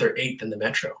 7th or 8th in the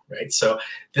Metro, right? So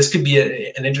this could be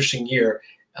an interesting year,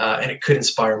 and it could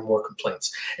inspire more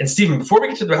complaints. And Stephen, before we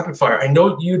get to the rapid fire, I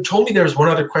know you told me there was one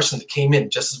other question that came in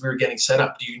just as we were getting set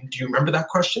up. Do you remember that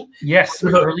question? Yes.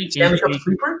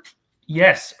 Sleeper?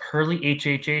 Yes, Hurley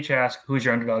HHH asked, who's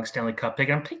your underdog Stanley Cup pick?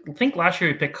 I think last year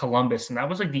we picked Columbus, and that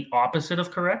was like the opposite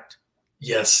of correct.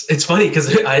 Yes. It's funny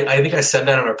because I think I said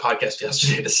that on our podcast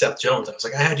yesterday to Seth Jones. I was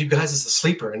like, I had you guys as a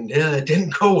sleeper, and it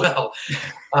didn't go well.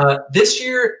 This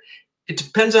year, it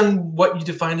depends on what you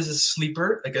define as a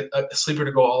sleeper, like a sleeper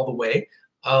to go all the way.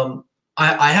 I'm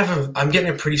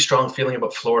getting a pretty strong feeling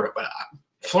about Florida, but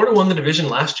Florida won the division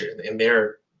last year, and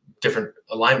they're different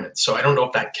alignments. So I don't know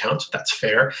if that counts, if that's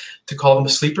fair to call them a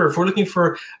sleeper. If we're looking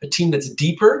for a team that's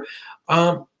deeper,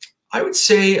 I would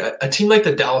say a team like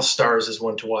the Dallas Stars is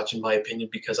one to watch, in my opinion,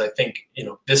 because I think,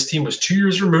 this team was 2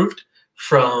 years removed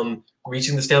from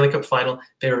reaching the Stanley Cup final.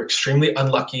 They were extremely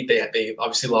unlucky. They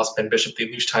obviously lost Ben Bishop. They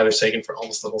lose Tyler Seguin for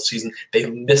almost the whole season. They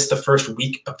missed the first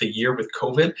week of the year with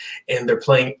COVID, and they're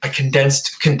playing a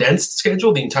condensed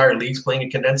schedule. The entire league's playing a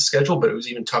condensed schedule, but it was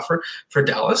even tougher for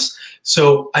Dallas.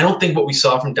 So I don't think what we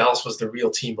saw from Dallas was the real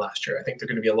team last year. I think they're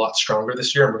going to be a lot stronger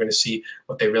this year, and we're going to see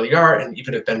what they really are. And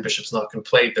even if Ben Bishop's not going to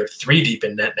play, they're 3 deep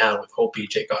in net now with Holtby,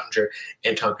 Jake Ottinger,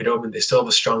 and Tom Khudobin. They still have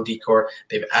a strong decor.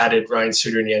 They've added Ryan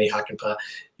Suter and Yanni Hakanpää.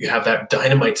 You have that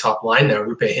dynamite top line now,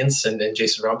 Rupe Hintz and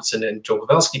Jason Robinson and Joe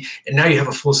Pavelski. And now you have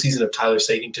a full season of Tyler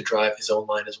Seguin to drive his own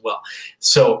line as well.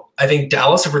 So I think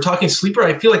Dallas, if we're talking sleeper,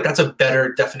 I feel like that's a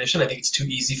better definition. I think it's too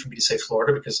easy for me to say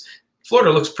Florida because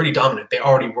Florida looks pretty dominant. They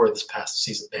already were this past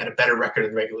season. They had a better record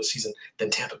in the regular season than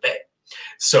Tampa Bay.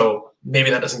 So maybe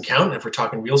that doesn't count. And if we're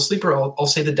talking real sleeper, I'll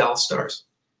say the Dallas Stars.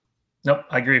 Nope,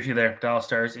 I agree with you there. Dallas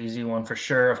Stars, easy one for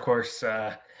sure. Of course,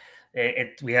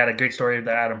 we had a great story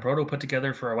that Adam Proto put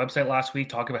together for our website last week,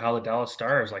 talking about how the Dallas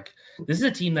Stars, this is a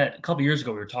team that a couple years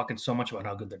ago we were talking so much about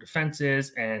how good their defense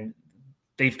is, and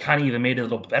they've kind of even made it a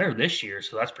little better this year.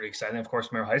 So that's pretty exciting. Of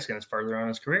course, Miro Heiskanen is farther on in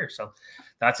his career. So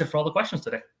that's it for all the questions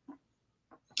today.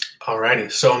 All righty.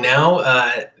 So now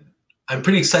I'm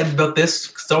pretty excited about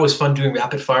this. It's always fun doing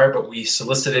rapid fire, but we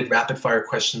solicited rapid fire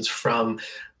questions from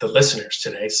the listeners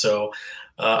today. So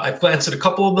I've answered a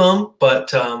couple of them,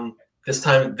 but this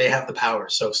time they have the power.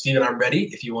 So, Steven, I'm ready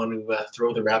if you want to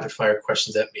throw the rapid fire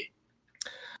questions at me.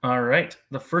 All right.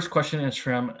 The first question is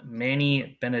from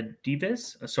Manny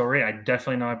Benedives. Sorry, I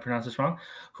definitely know I pronounced this wrong.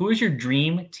 Who is your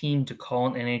dream team to call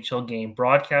an NHL game?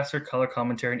 Broadcaster, color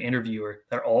commentary, and interviewer.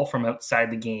 They're all from outside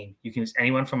the game. You can use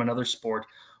anyone from another sport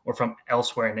or from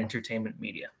elsewhere in entertainment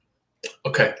media.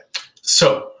 Okay.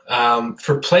 So,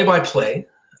 for play-by-play,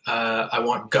 I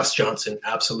want Gus Johnson.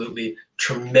 Absolutely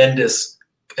tremendous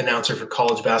announcer for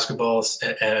college basketball,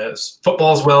 as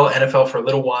football as well, NFL for a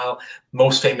little while,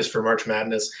 most famous for March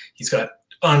Madness. He's got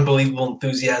unbelievable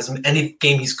enthusiasm. Any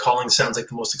game he's calling sounds like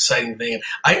the most exciting thing. And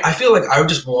I feel like I would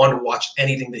just want to watch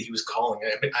anything that he was calling.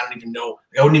 I don't even know.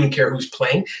 I wouldn't even care who's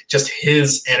playing. Just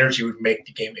his energy would make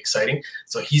the game exciting.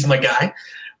 So he's my guy.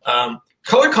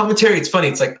 Color commentary, it's funny.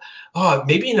 It's like,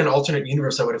 maybe in an alternate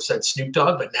universe I would have said Snoop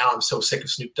Dogg, but now I'm so sick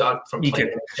of Snoop Dogg from playing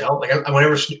NHL. Like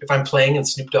if I'm playing and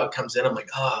Snoop Dogg comes in, I'm like,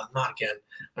 not again.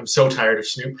 I'm so tired of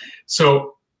Snoop.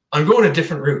 So I'm going a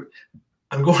different route.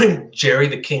 I'm going Jerry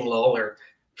the King Lawler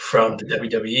from the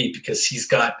WWE because he's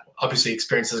got obviously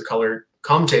experience as a color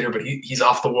commentator, but he's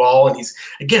off the wall. And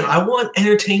I want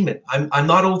entertainment. I'm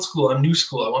not old school. I'm new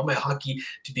school. I want my hockey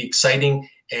to be exciting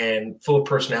and full of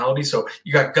personality. So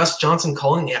you got Gus Johnson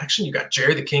calling the action. You got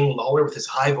Jerry the King Lawler with his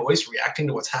high voice reacting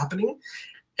to what's happening.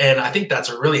 And I think that's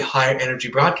a really high energy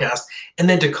broadcast. And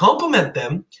then to complement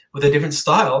them with a different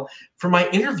style for my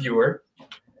interviewer,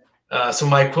 so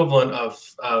my equivalent of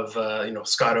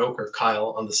Scott Oak or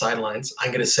Kyle on the sidelines, I'm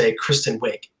going to say Kristen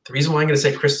Wiig. The reason why I'm going to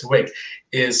say Kristen Wiig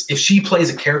is if she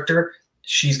plays a character,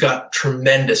 she's got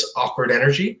tremendous awkward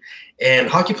energy. And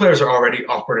hockey players are already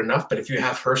awkward enough, but if you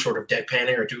have her sort of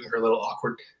deadpanning or doing her little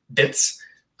awkward bits,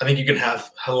 I think you can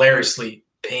have hilariously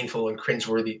painful and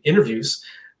cringeworthy interviews,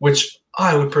 which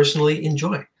I would personally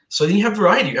enjoy. So then you have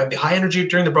variety. You have the high energy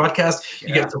during the broadcast.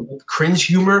 You get some cringe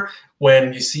humor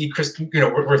when you see Kristen,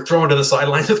 we're thrown to the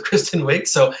sidelines with Kristen Wiig.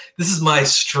 So this is my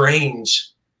strange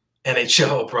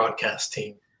NHL broadcast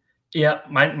team. Yeah,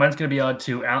 mine's going to be odd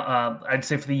too. I'd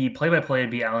say for the play-by-play, it'd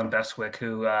be Alan Bestwick,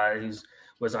 who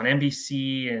was on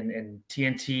NBC and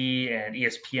TNT and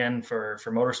ESPN for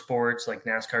motorsports like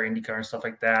NASCAR, IndyCar, and stuff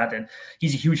like that. And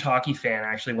he's a huge hockey fan.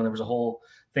 Actually, when there was a whole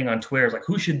thing on Twitter, it's like,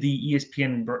 who should the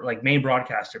ESPN main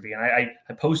broadcaster be? And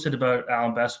I posted about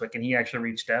Alan Bestwick, and he actually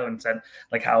reached out and said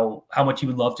how much he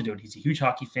would love to do it. He's a huge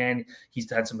hockey fan. He's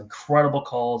had some incredible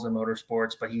calls in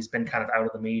motorsports, but he's been kind of out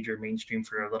of the mainstream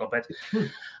for a little bit.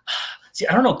 See,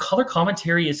 I don't know. Color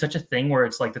commentary is such a thing where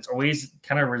it's like that's always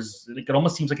kind of it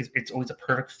almost seems like it's always a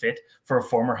perfect fit for a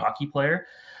former hockey player.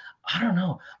 I don't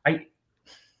know. I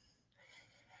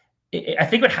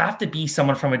think it would have to be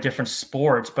someone from a different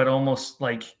sport, but almost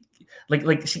like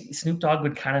Snoop Dogg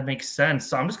would kind of make sense.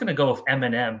 So I'm just going to go with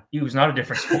Eminem. He was not a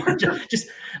different sport.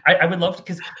 I would love to,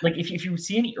 because if you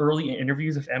see any early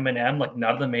interviews of Eminem,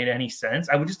 none of them made any sense.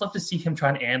 I would just love to see him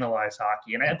trying to analyze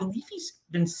hockey. And I believe he's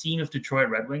been seen with Detroit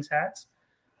Red Wings hats.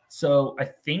 So I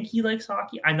think he likes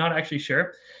hockey. I'm not actually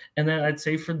sure. And then I'd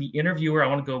say for the interviewer, I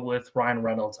want to go with Ryan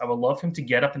Reynolds. I would love him to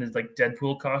get up in his like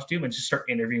Deadpool costume and just start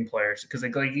interviewing players, because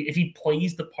like if he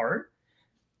plays the part,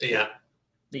 Yeah,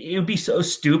 it would be so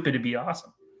stupid. It'd be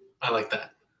awesome. I like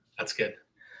that. That's good.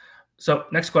 So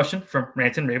next question from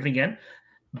Ranton Raven again.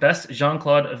 Best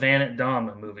Jean-Claude Van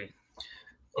Damme movie.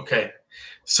 Okay.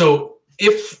 So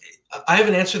if I have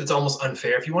an answer that's almost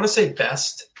unfair, if you want to say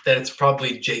best, then it's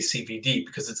probably JCVD,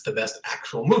 because it's the best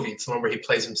actual movie. It's the one where he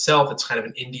plays himself. It's kind of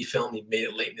an indie film. He made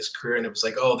it late in his career, and it was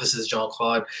like, oh, this is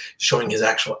Jean-Claude showing his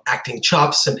actual acting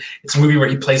chops. And it's a movie where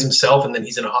he plays himself, and then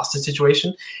he's in a hostage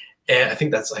situation. And I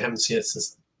think I haven't seen it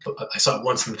since I saw it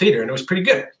once in the theater, and it was pretty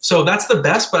good. So that's the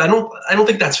best, but I don't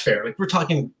think that's fair. Like, we're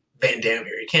talking Van Damme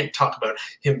here. You can't talk about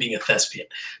him being a thespian.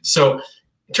 So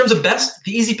in terms of best,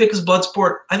 the easy pick is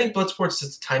Bloodsport. I think Bloodsport's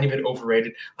just a tiny bit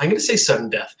overrated. I'm going to say Sudden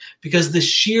Death, because the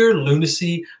sheer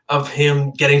lunacy of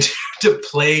him getting to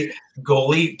play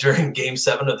goalie during Game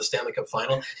 7 of the Stanley Cup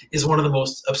Final is one of the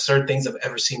most absurd things I've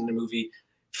ever seen in a movie.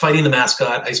 Fighting the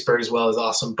mascot, Iceberg, as well, is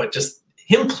awesome, but just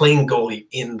him playing goalie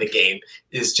in the game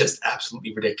is just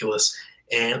absolutely ridiculous.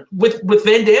 And with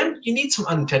Van Damme, you need some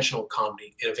unintentional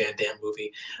comedy in a Van Damme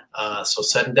movie. So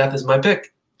Sudden Death is my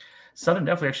pick. Sudden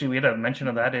Death, we had a mention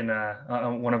of that in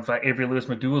one of Avery Lewis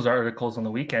McDougall's articles on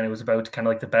the weekend. It was about kind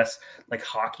of like the best like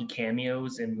hockey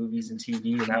cameos in movies and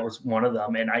TV, and that was one of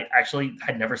them. And I actually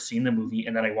had never seen the movie,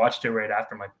 and then I watched it right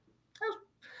after. My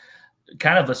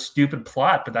kind of a stupid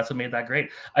plot, but that's what made that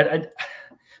great.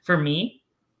 For me,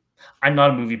 I'm not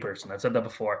a movie person. I've said that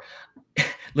before.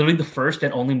 Literally, the first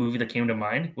and only movie that came to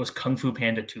mind was Kung Fu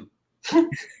Panda 2.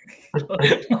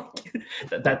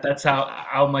 That's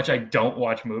how much I don't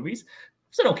watch movies.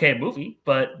 It's an okay movie,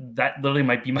 but that literally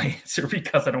might be my answer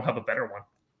because I don't have a better one.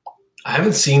 I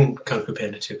haven't seen Kung Fu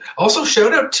Panda 2. Also,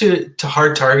 shout out to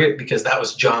Hard Target, because that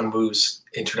was John Woo's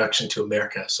introduction to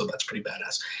America, so that's pretty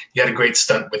badass. He had a great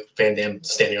stunt with Van Damme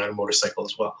standing on a motorcycle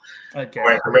as well. Okay. All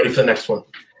right, I'm ready for the next one.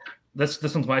 This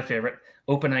one's my favorite.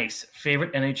 Open Ice,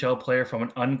 favorite NHL player from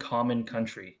an uncommon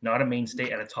country, not a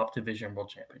mainstay at a top division world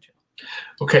championship.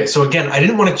 Okay, so again, I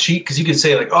didn't want to cheat, because you could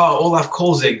say like, oh, Olaf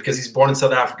Kolzig, because he's born in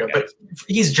South Africa, but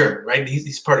he's German, right?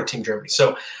 He's part of Team Germany.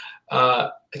 So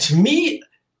to me,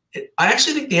 I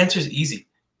actually think the answer is easy.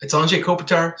 It's Andrej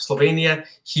Kopitar, Slovenia.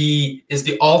 He is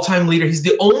the all-time leader. He's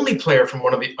the only player from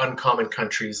one of the uncommon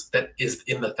countries that is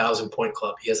in the 1,000-point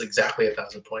club. He has exactly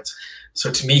 1,000 points.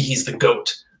 So to me, he's the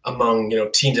GOAT among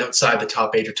teams outside the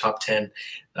top 8 or top 10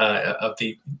 of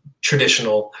the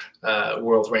traditional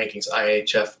world rankings,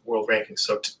 IHF world rankings.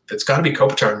 So it's got to be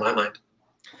Kopitar in my mind.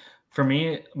 For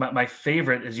me, my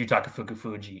favorite is Yutaka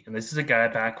Fukufuji. And this is a guy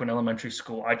back when elementary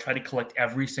school, I tried to collect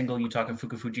every single Yutaka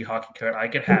Fukufuji hockey card I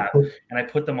could have. And I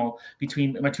put them all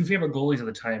between my two favorite goalies at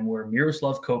the time were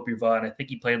Miroslav Kopriva, and I think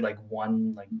he played like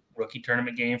one rookie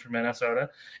tournament game for Minnesota,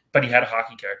 but he had a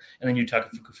hockey card. And then Yutaka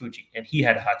Fukufuji, and he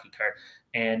had a hockey card.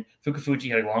 And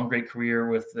Fukufuji had a long, great career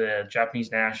with the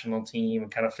Japanese national team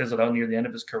and kind of fizzled out near the end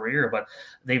of his career, but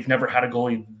they've never had a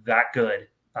goalie that good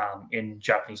in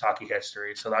Japanese hockey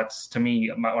history. So that's, to me,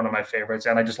 one of my favorites.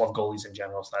 And I just love goalies in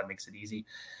general, so that makes it easy.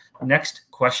 Next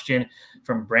question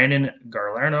from Brandon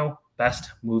Garlerno,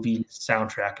 best movie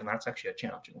soundtrack. And that's actually a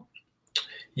challenging one.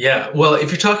 Yeah, well, if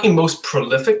you're talking most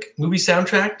prolific movie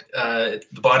soundtrack,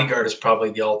 The Bodyguard is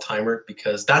probably the all-timer,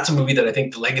 because that's a movie that I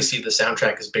think the legacy of the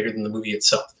soundtrack is bigger than the movie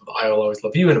itself. I Will Always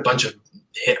Love You and a bunch of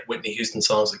hit Whitney Houston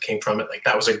songs that came from it. Like,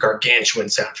 that was a gargantuan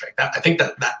soundtrack. I think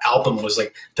that album was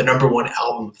like the #1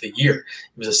 album of the year.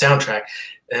 It was a soundtrack.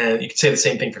 And you could say the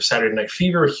same thing for Saturday Night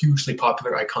Fever, hugely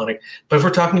popular, iconic. But if we're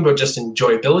talking about just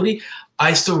enjoyability,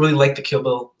 I still really like the Kill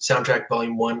Bill soundtrack,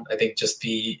 Volume 1. I think just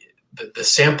the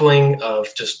sampling of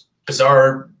just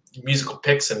bizarre musical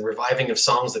picks and reviving of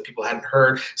songs that people hadn't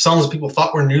heard, songs that people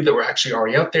thought were new that were actually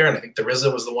already out there. And I think the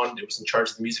RZA was the one that was in charge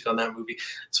of the music on that movie.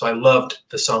 So I loved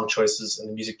the song choices and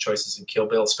the music choices in Kill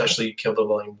Bill, especially Kill Bill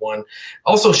Volume 1.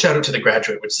 Also, shout out to The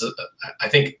Graduate, which is, I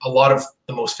think, a lot of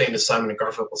the most famous Simon and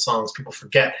Garfunkel songs people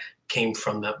forget came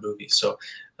from that movie. So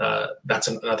that's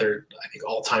another, I think,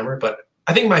 all-timer. But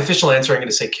I think my official answer, I'm going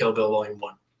to say Kill Bill Volume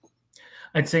 1.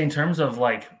 I'd say in terms of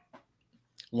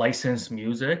licensed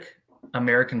music,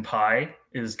 American Pie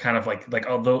is kind of like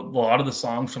although a lot of the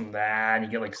songs from that, and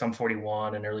you get Sum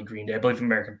 41 and early Green Day. I believe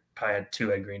American Pie had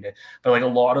 2 at Green Day, but a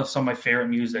lot of some of my favorite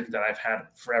music that I've had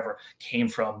forever came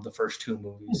from the first 2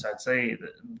 movies. I'd say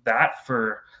that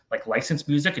for licensed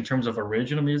music in terms of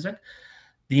original music,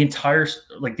 the entire,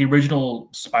 like the original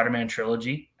Spider-Man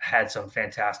trilogy had some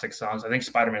fantastic songs. I think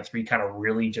Spider-Man 3 kind of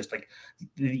really just like,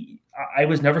 I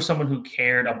was never someone who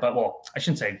cared about, well, I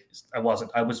shouldn't say I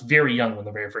wasn't. I was very young when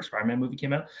the very first Spider-Man movie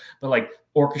came out, but like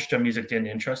orchestra music didn't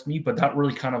interest me, but that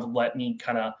really kind of let me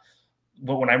kind of,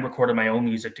 when I recorded my own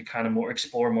music, to kind of more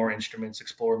explore more instruments,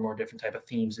 explore more different type of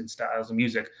themes and styles of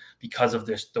music because of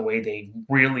this, the way they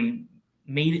really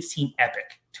made it seem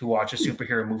epic to watch a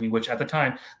superhero movie, which at the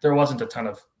time there wasn't a ton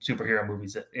of superhero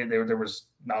movies. There was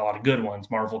not a lot of good ones.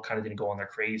 Marvel kind of didn't go on their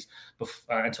craze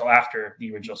until after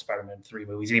the original Spider-Man 3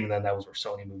 movies. Even then, that were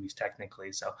Sony movies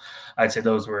technically. So I'd say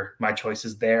those were my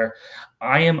choices there.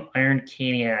 I Am Iron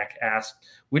Caniac asked,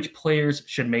 which players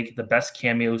should make the best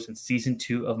cameos in season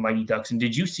 2 of Mighty Ducks? And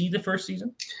did you see the first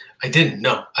season? I didn't.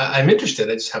 No, I'm interested.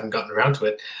 I just haven't gotten around to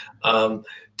it.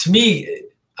 To me,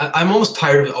 I'm almost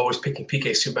tired of always picking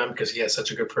PK Subban because he has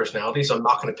such a good personality, so I'm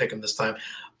not going to pick him this time.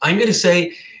 I'm going to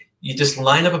say you just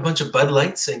line up a bunch of Bud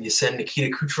Lights and you send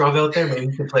Nikita Kucherov out there. Maybe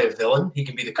he can play a villain. He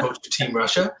can be the coach of Team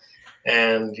Russia.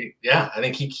 And, yeah, I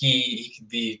think he could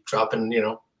be dropping,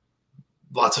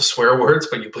 lots of swear words,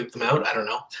 but you bleep them out. I don't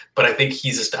know. But I think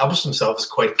he's established himself as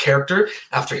quite a character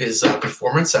after his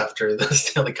performance after the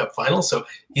Stanley Cup final. So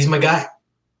he's my guy.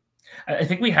 I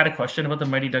think we had a question about the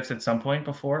Mighty Ducks at some point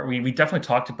before. We definitely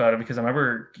talked about it because I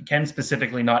remember Ken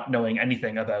specifically not knowing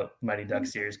anything about Mighty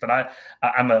Ducks series. But I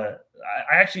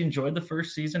actually enjoyed the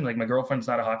first season. Like, my girlfriend's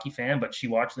not a hockey fan, but she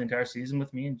watched the entire season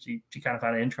with me and she kind of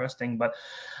found it interesting. But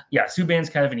yeah,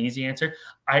 Subban's kind of an easy answer.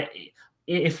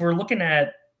 If we're looking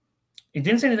at, it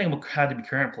didn't say anything about how to be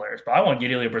current players, but I want to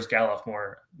get Ilya Bryzgalov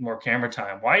more camera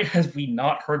time. Why have we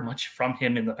not heard much from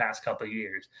him in the past couple of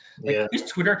years? Like, his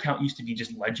Twitter account used to be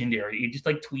just legendary. He'd just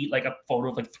like tweet like a photo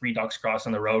of like 3 ducks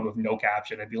crossing the road with no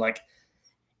caption. It'd be like,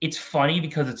 it's funny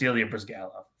because it's Ilya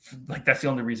Bryzgalov. Like, that's the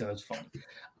only reason it's funny.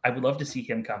 I would love to see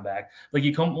him come back. Like,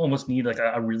 you almost need like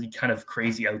a really kind of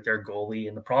crazy out there goalie.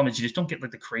 And the problem is you just don't get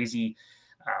like the crazy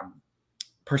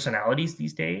personalities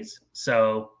these days.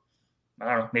 So I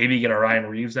don't know, maybe you get a Ryan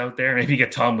Reeves out there, maybe you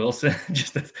get Tom Wilson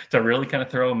just to really kind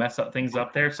of mess up things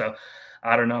up there. So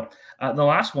I don't know. The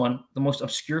last one, the most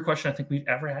obscure question I think we've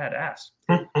ever had asked.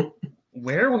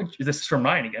 This is from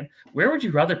Ryan again. Where would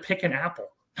you rather pick an apple,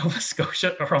 Nova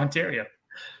Scotia or Ontario?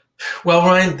 Well,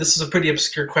 Ryan, this is a pretty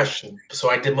obscure question.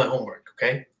 So I did my homework,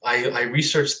 okay? I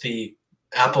researched the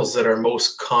apples that are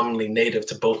most commonly native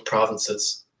to both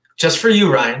provinces, just for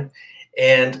you, Ryan.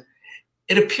 And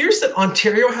it appears that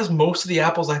Ontario has most of the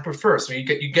apples I prefer. So you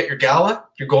get your Gala,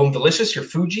 your Golden Delicious, your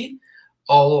Fuji,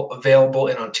 all available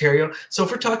in Ontario. So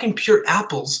if we're talking pure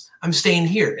apples, I'm staying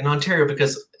here in Ontario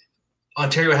because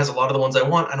Ontario has a lot of the ones I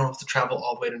want. I don't have to travel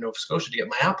all the way to Nova Scotia to get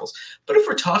my apples. But if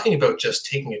we're talking about just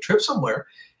taking a trip somewhere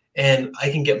and I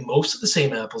can get most of the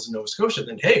same apples in Nova Scotia,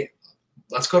 then hey,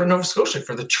 let's go to Nova Scotia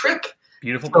for the trip.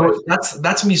 Beautiful place. So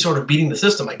that's me sort of beating the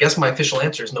system. I guess my official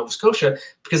answer is Nova Scotia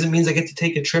because it means I get to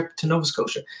take a trip to Nova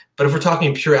Scotia. But if we're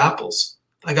talking pure apples,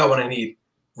 I got what I need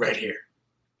right here.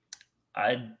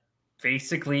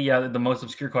 Basically, the most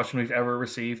obscure question we've ever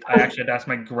received. I actually had to ask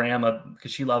my grandma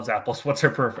because she loves apples. What's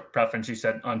her preference? She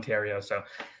said Ontario. So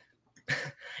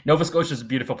Nova Scotia is a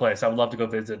beautiful place. I would love to go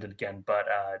visit it again, but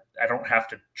I don't have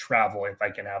to travel if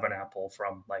I can have an apple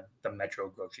from like the Metro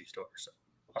grocery store. So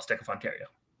I'll stick with Ontario.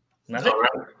 All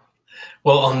right.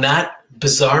 Well, on that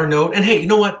bizarre note, and hey, you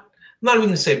know what? I'm not even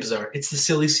going to say bizarre. It's the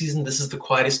silly season. This is the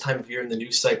quietest time of year in the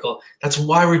news cycle. That's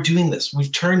why we're doing this.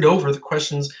 We've turned over the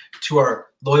questions to our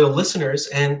loyal listeners,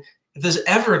 and if there's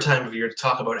ever a time of year to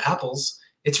talk about apples,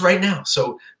 it's right now.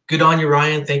 So good on you,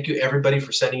 Ryan. Thank you, everybody,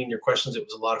 for sending in your questions. It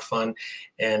was a lot of fun,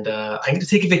 and I'm going to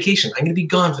take a vacation. I'm going to be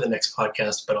gone for the next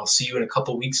podcast, but I'll see you in a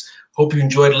couple weeks. Hope you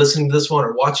enjoyed listening to this one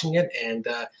or watching it, and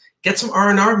get some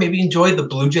R&R, maybe enjoy the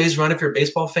Blue Jays run if you're a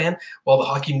baseball fan while the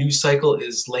hockey news cycle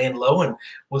is laying low, and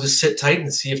we'll just sit tight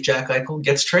and see if Jack Eichel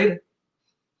gets traded.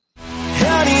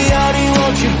 Honey,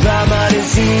 won't you buy my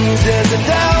disease? There's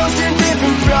 1,000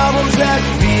 different problems that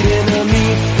feed into me.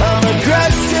 I'm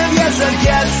aggressive, yes, I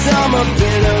guess I'm a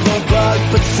bit of a bug,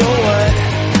 but